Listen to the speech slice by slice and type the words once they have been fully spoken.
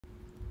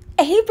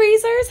Hey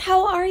Breezers,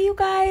 how are you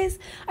guys?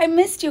 I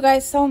missed you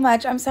guys so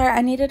much. I'm sorry,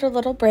 I needed a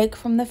little break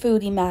from the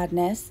foodie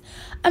madness.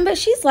 But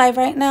she's live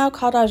right now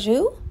called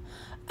Ajou.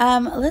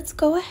 Let's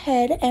go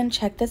ahead and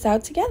check this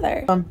out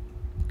together.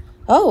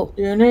 Oh.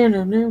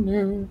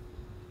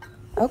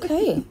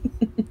 Okay.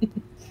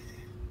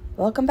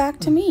 Welcome back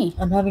to me.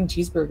 I'm having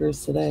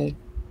cheeseburgers today.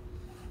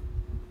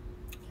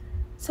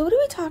 So what are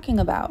we talking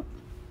about?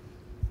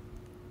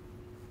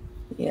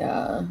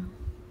 Yeah.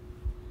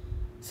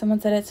 Someone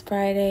said it's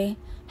Friday.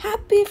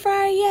 Happy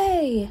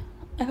Friday!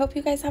 I hope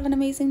you guys have an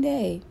amazing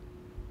day.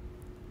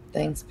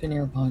 Thanks,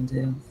 Paneer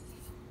Pondu.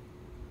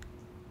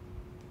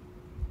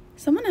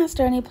 Someone asked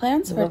her any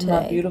plans for today.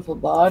 That beautiful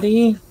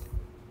body.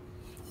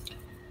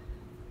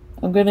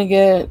 I'm gonna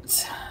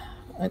get.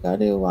 I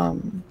gotta.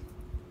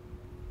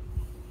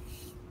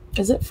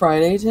 Is it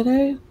Friday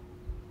today?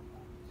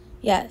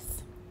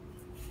 Yes.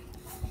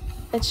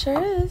 It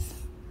sure is.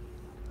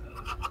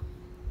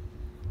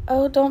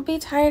 Oh, don't be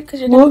tired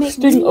because you're gonna make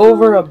me Lusting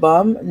over a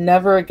bum?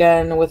 Never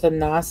again with a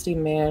nasty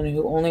man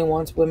who only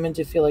wants women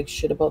to feel like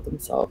shit about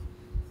themselves.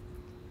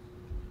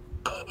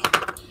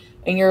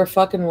 And you're a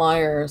fucking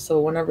liar.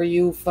 So whenever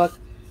you fuck,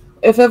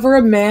 if ever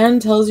a man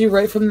tells you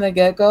right from the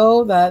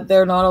get-go that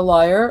they're not a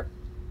liar,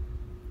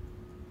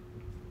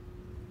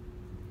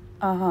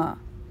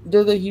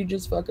 they're the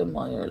hugest fucking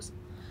liars.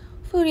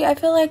 Foodie, I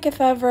feel like if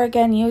ever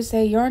again you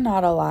say you're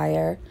not a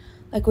liar,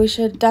 like we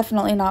should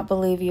definitely not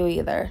believe you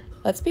either.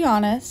 Let's be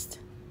honest.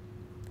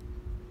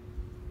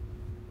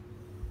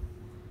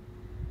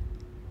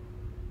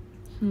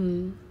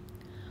 Why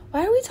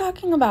are we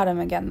talking about him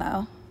again,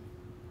 though?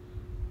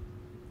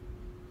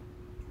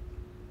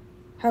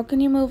 How can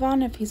you move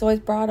on if he's always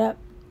brought up?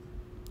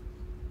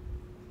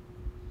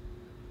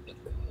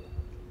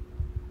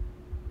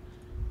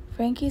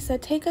 Frankie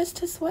said, take us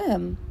to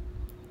swim.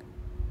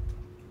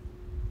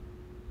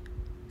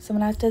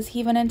 Someone asked, does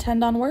he even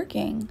intend on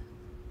working?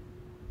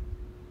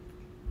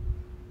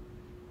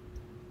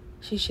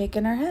 She's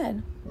shaking her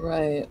head.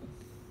 Right.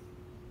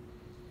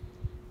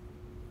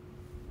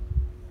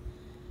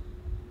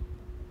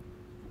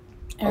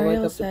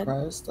 Ariel said,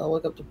 I'll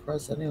wake up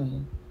depressed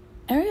anyway.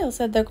 Ariel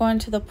said they're going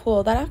to the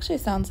pool. That actually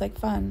sounds like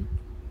fun.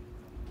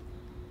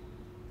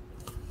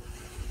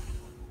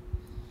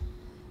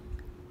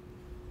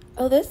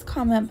 Oh, this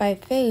comment by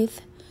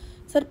Faith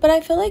said, but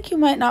I feel like you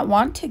might not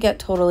want to get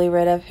totally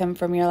rid of him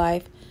from your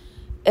life.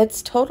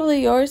 It's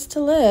totally yours to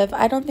live.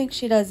 I don't think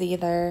she does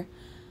either.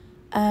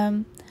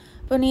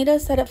 Bonita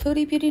said, at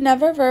Foodie Beauty,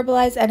 never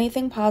verbalize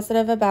anything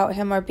positive about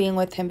him or being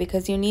with him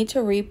because you need to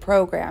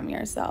reprogram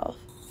yourself.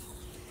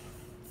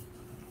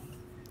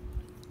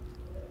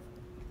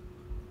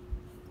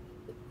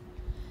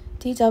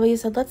 DW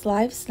said, let's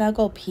live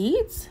snuggle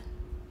Pete.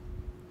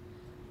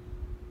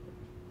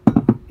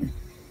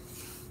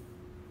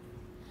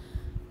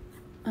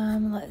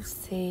 Let's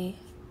see.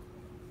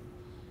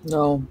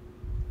 No.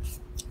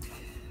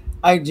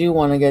 I do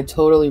want to get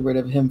totally rid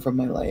of him from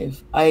my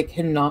life. I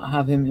cannot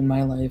have him in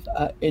my life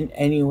in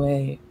any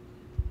way.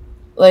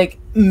 Like,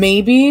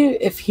 maybe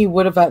if he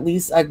would have at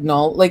least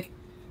acknowledged, like,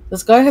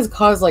 this guy has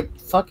caused, like,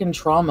 fucking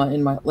trauma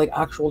in my, like,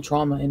 actual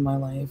trauma in my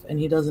life, and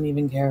he doesn't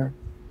even care.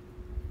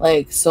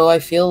 Like, so I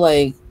feel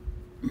like...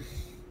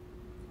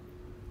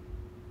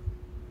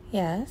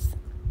 Yes.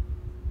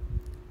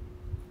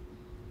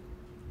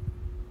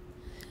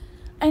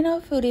 I know,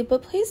 Foodie,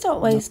 but please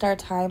don't waste our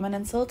time and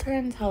insult her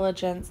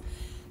intelligence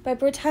by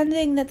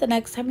pretending that the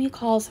next time he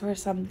calls for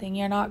something,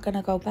 you're not going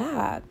to go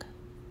back.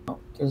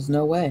 There's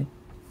no way.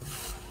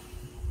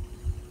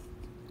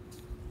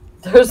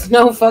 There's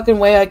no fucking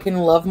way I can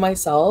love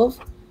myself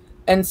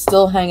and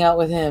still hang out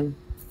with him.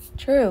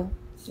 True.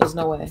 There's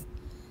no way.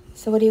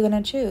 So what are you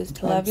going to choose?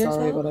 To love yourself?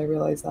 I'm sorry, but I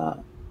realize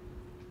that.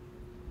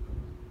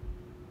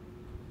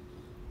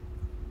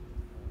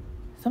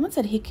 Someone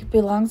said he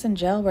belongs in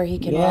jail where he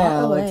can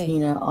walk away. Yeah,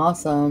 Latina,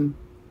 awesome.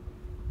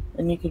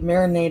 And you could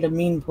marinate a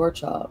mean pork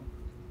chop.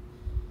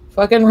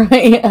 Fucking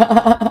right.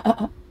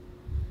 I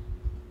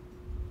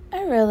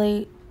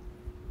really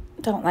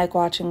don't like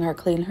watching her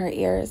clean her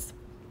ears.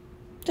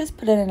 Just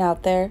putting it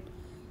out there.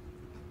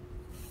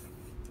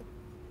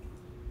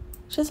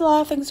 Just a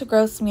lot of things to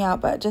gross me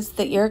out, but just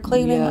the ear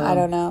cleaning, I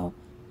don't know.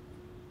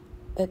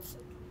 It's...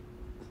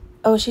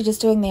 Oh, is she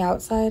just doing the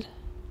outside?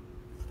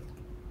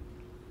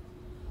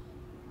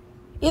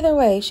 Either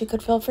way, she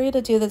could feel free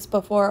to do this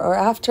before or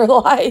after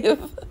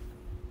live.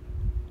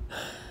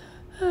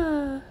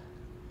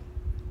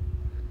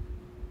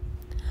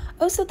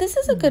 Oh, so this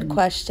is a good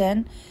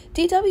question.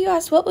 DW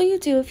asked, what will you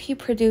do if he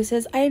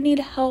produces I need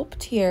help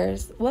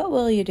tears? What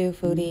will you do,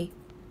 Foodie?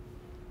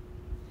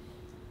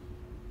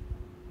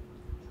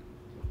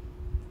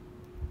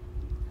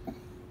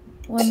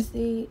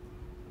 Whimsy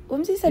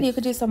said you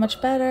could do so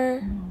much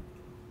better.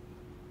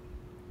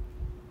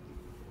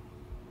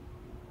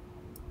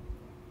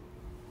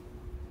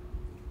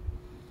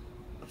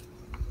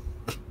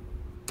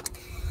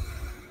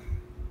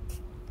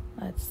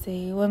 Let's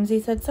see. Whimsy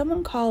said,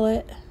 someone call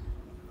it.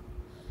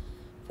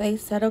 They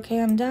said,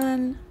 okay, I'm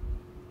done.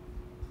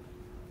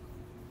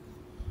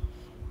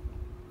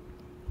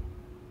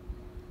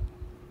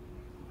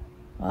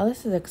 Well,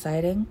 this is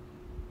exciting.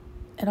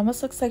 It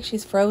almost looks like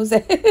she's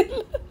frozen.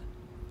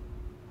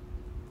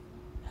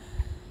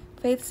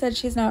 Faith said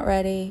she's not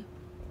ready.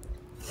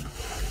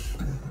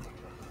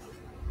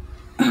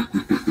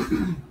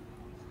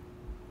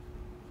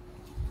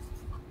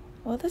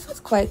 Well, this is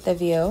quite the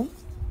view.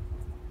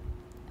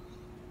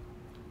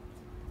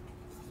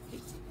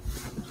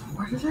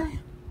 Where did I?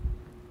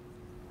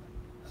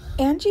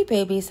 Angie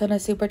Baby sent a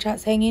super chat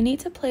saying, you need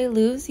to play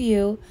Lose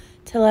You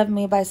to Love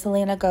Me by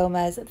Selena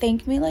Gomez.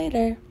 Thank me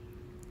later.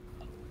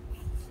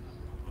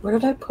 Where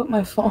did I put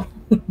my phone?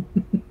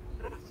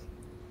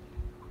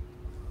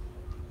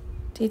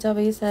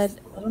 TW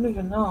said, I don't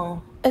even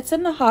know. It's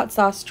in the hot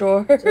sauce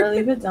drawer. Did I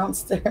leave it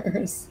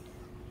downstairs?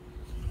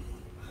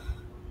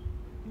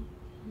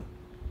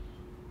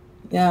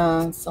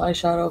 Yeah, it's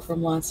eyeshadow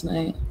from last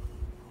night.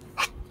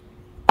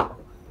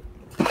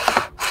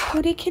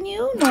 Foodie, can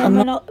you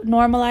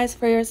normalize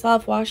for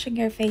yourself washing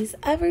your face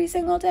every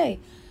single day?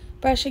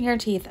 Brushing your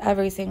teeth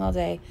every single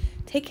day?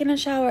 Taking a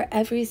shower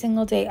every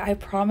single day? I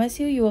promise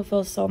you, you will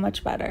feel so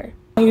much better.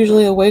 I'm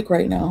usually awake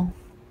right now.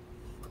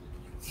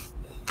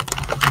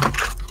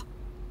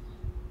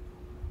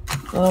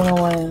 I don't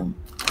know why I am.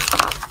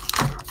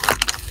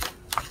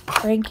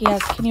 Frankie,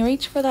 yes, can you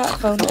reach for that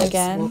phone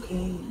again?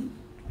 Smoking.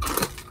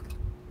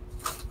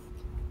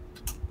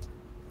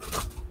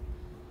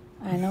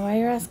 I know why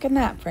you're asking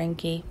that,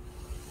 Frankie.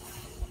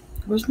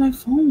 Where's my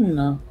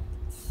phone?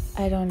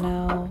 I don't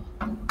know.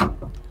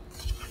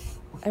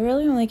 I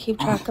really only keep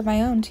track of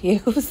my own to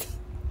use.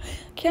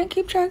 Can't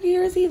keep track of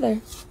yours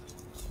either.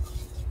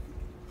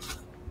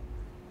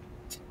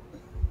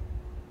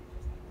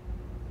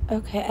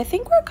 Okay, I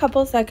think we're a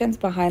couple seconds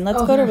behind.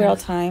 Let's go to real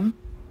time.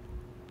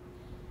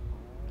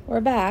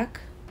 We're back.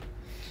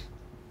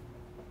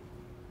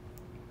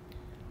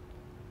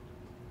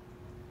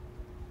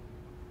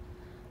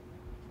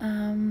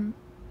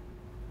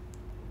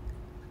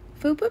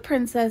 Fupa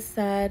Princess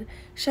said,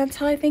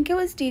 Chantel, I think it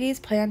was DeeDee's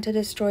plan to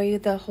destroy you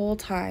the whole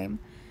time.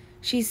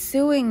 She's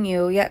suing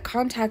you, yet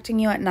contacting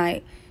you at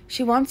night.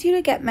 She wants you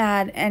to get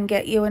mad and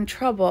get you in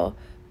trouble.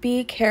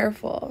 Be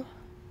careful.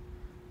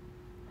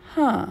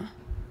 Huh.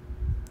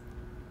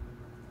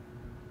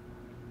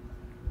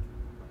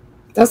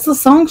 That's the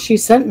song she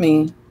sent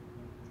me.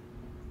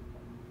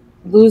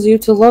 Lose You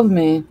to Love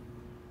Me.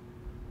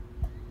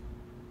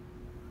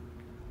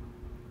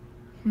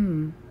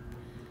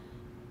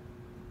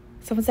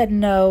 Someone said,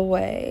 no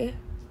way.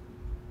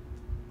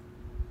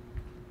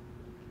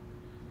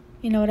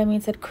 You know what I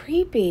mean? Said,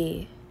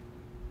 creepy.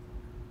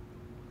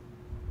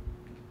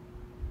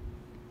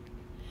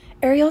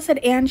 Ariel said,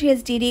 Angie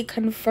is DeeDee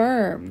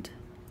confirmed.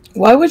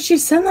 Why would she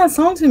send that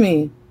song to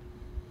me?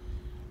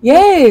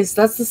 Yes,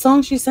 that's the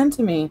song she sent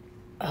to me.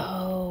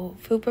 Oh,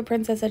 Fupa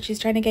Princess said she's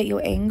trying to get you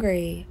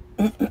angry.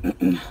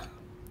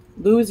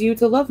 Lose You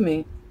to Love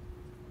Me.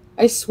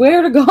 I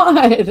swear to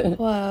God.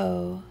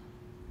 Whoa.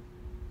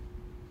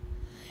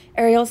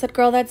 Ariel said,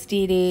 girl, that's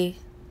DeeDee.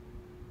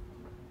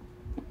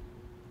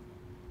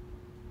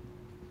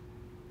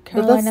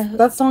 Carolina,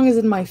 that song is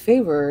in my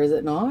favor, is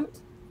it not?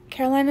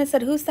 Carolina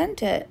said, who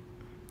sent it?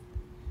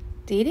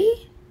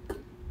 DeeDee?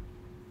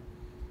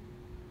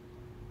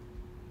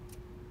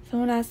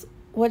 Someone asked,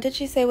 what did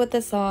she say with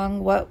the song?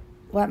 What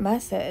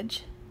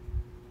message?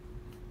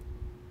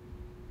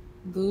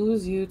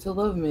 Lose You to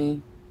Love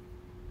Me.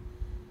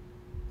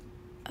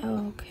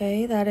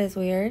 Okay, that is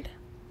weird.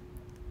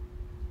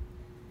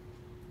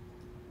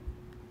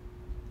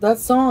 That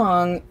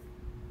song,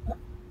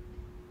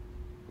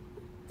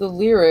 the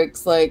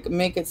lyrics, like,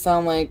 make it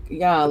sound like,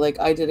 yeah, like,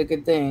 I did a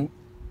good thing.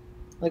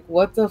 Like,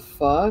 what the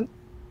fuck?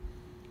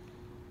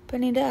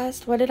 Benita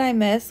asked, what did I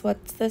miss?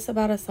 What's this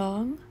about a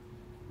song?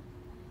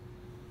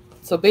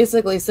 So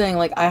basically saying,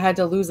 like, I had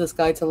to lose this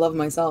guy to love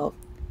myself.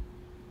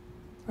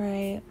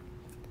 Right.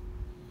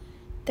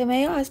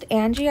 Demeo asked,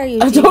 Angie, are you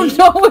I don't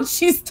know what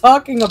she's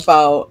talking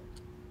about.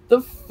 The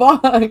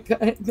fuck?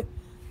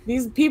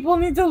 These people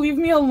need to leave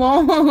me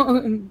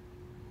alone.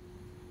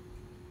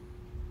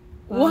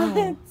 Wow.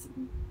 What?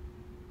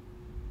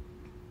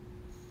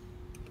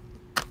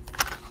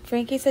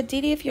 Frankie said,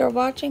 DeeDee, if you're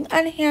watching,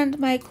 unhand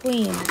my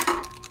queen.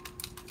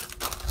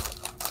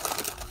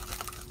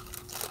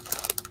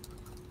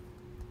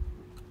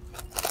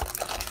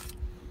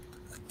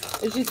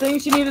 Is she saying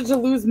she needed to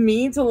lose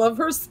me to love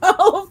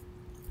herself?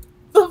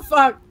 The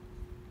fuck?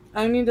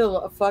 I need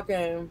to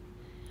fucking...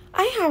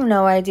 I have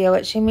no idea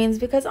what she means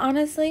because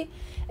honestly,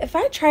 if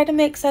I try to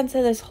make sense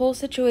of this whole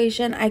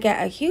situation, I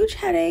get a huge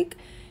headache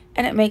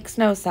and it makes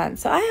no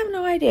sense. So I have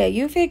no idea.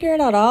 You figure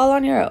it out all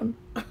on your own.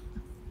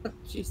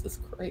 Jesus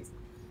Christ.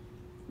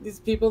 These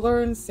people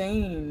are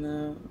insane.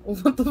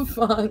 What the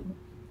fuck?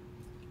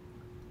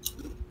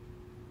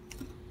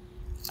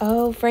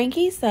 Oh,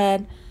 Frankie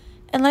said,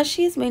 unless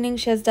she's meaning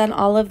she has done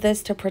all of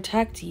this to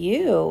protect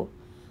you.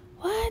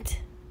 What?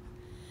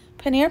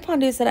 Paneer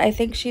Pandu said, I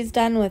think she's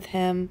done with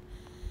him.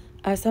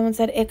 Someone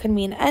said it could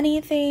mean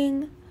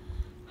anything.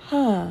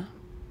 Huh.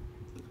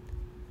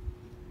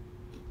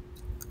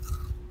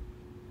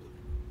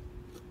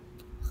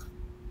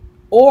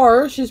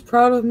 Or she's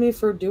proud of me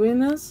for doing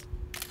this.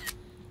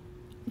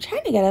 I'm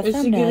trying to get a thumbnail,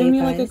 Is she giving me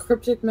guys. like a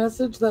cryptic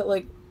message that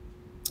like...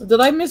 Did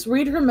I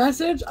misread her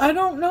message? I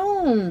don't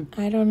know.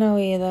 I don't know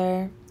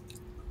either.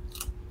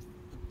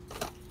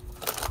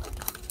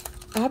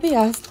 Abby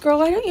asked, girl,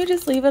 why don't you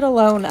just leave it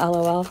alone,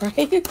 LOL,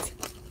 right?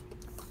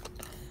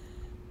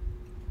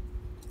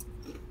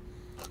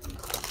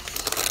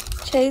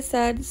 Chase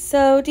said,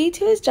 so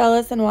D2 is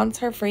jealous and wants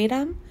her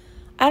freedom?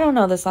 I don't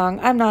know the song.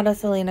 I'm not a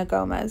Selena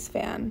Gomez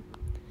fan.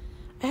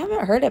 I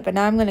haven't heard it, but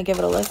now I'm going to give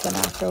it a listen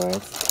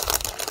afterwards.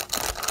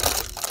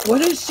 What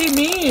does she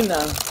mean?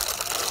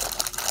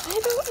 I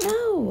don't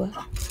know.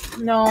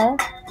 No.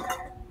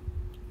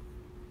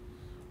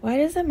 Why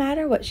does it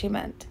matter what she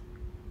meant?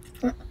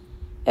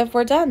 If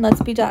we're done,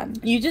 let's be done.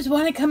 You just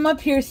want to come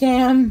up here,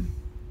 Sam.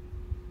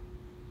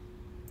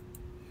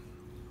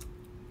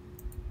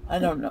 I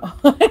don't know.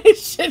 I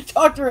should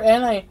talk to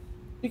her,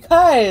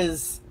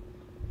 because...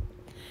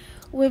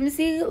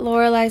 Whimsy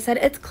Lorelai said,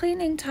 it's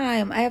cleaning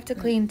time. I have to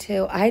clean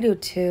too. I do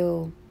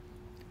too.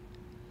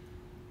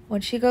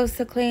 When she goes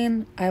to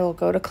clean, I will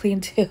go to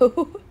clean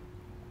too.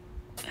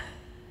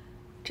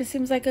 Just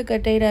seems like a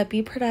good day to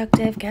be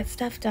productive, get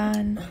stuff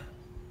done.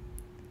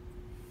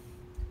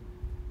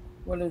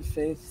 What did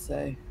Faith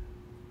say?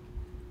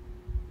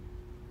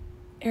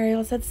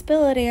 Ariel said,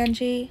 spill it,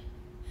 Angie.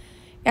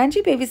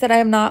 Angie Baby said, I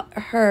am not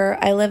her.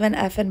 I live in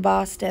effing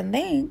Boston.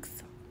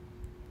 Thanks.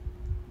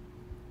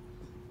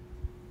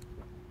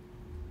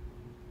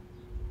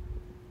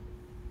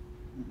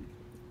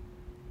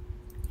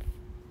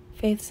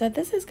 Faith said,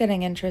 this is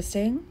getting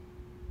interesting.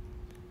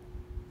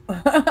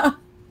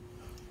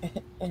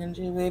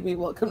 Angie Baby,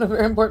 welcome to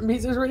Very Important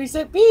Pieces. Ready,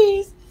 set,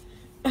 peace.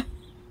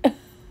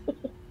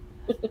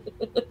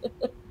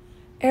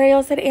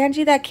 Ariel said,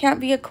 Angie, that can't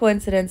be a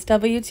coincidence.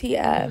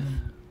 WTF.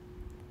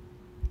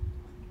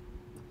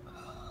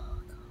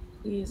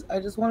 Please, I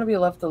just want to be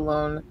left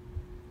alone.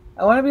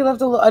 I want to be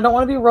left alone. I don't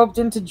want to be roped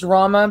into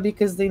drama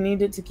because they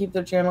need it to keep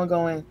their channel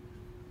going.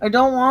 I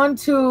don't want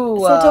to.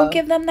 So don't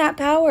give them that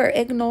power.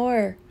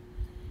 Ignore.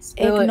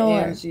 Spill it,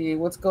 Angie.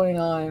 What's going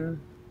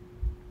on?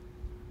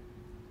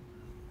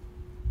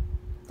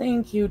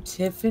 Thank you,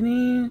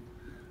 Tiffany.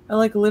 I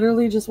like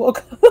literally just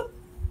woke up.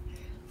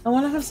 I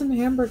want to have some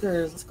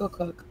hamburgers. Let's go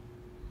cook.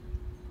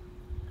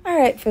 All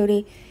right,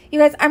 Foodie. You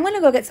guys, I'm going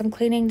to go get some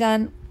cleaning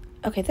done.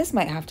 Okay, this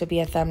might have to be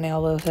a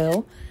thumbnail,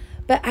 woohoo.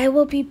 But I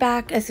will be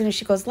back as soon as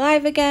she goes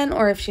live again,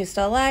 or if she's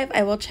still alive,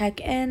 I will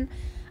check in.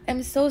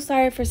 I'm so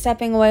sorry for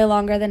stepping away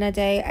longer than a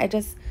day.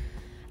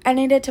 I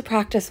needed to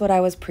practice what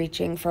I was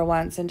preaching for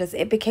once, and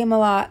it became a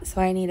lot,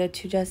 so I needed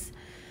to just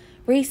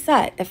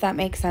reset, if that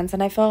makes sense,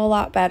 and I feel a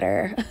lot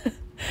better.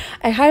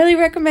 I highly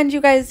recommend you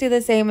guys do the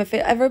same. If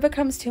it ever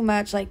becomes too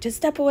much, like, just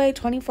step away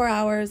 24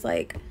 hours,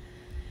 like,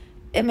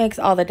 it makes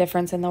all the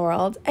difference in the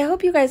world. I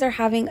hope you guys are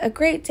having a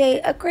great day,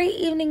 a great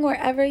evening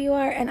wherever you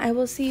are, and I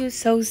will see you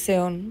so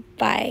soon.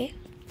 Bye.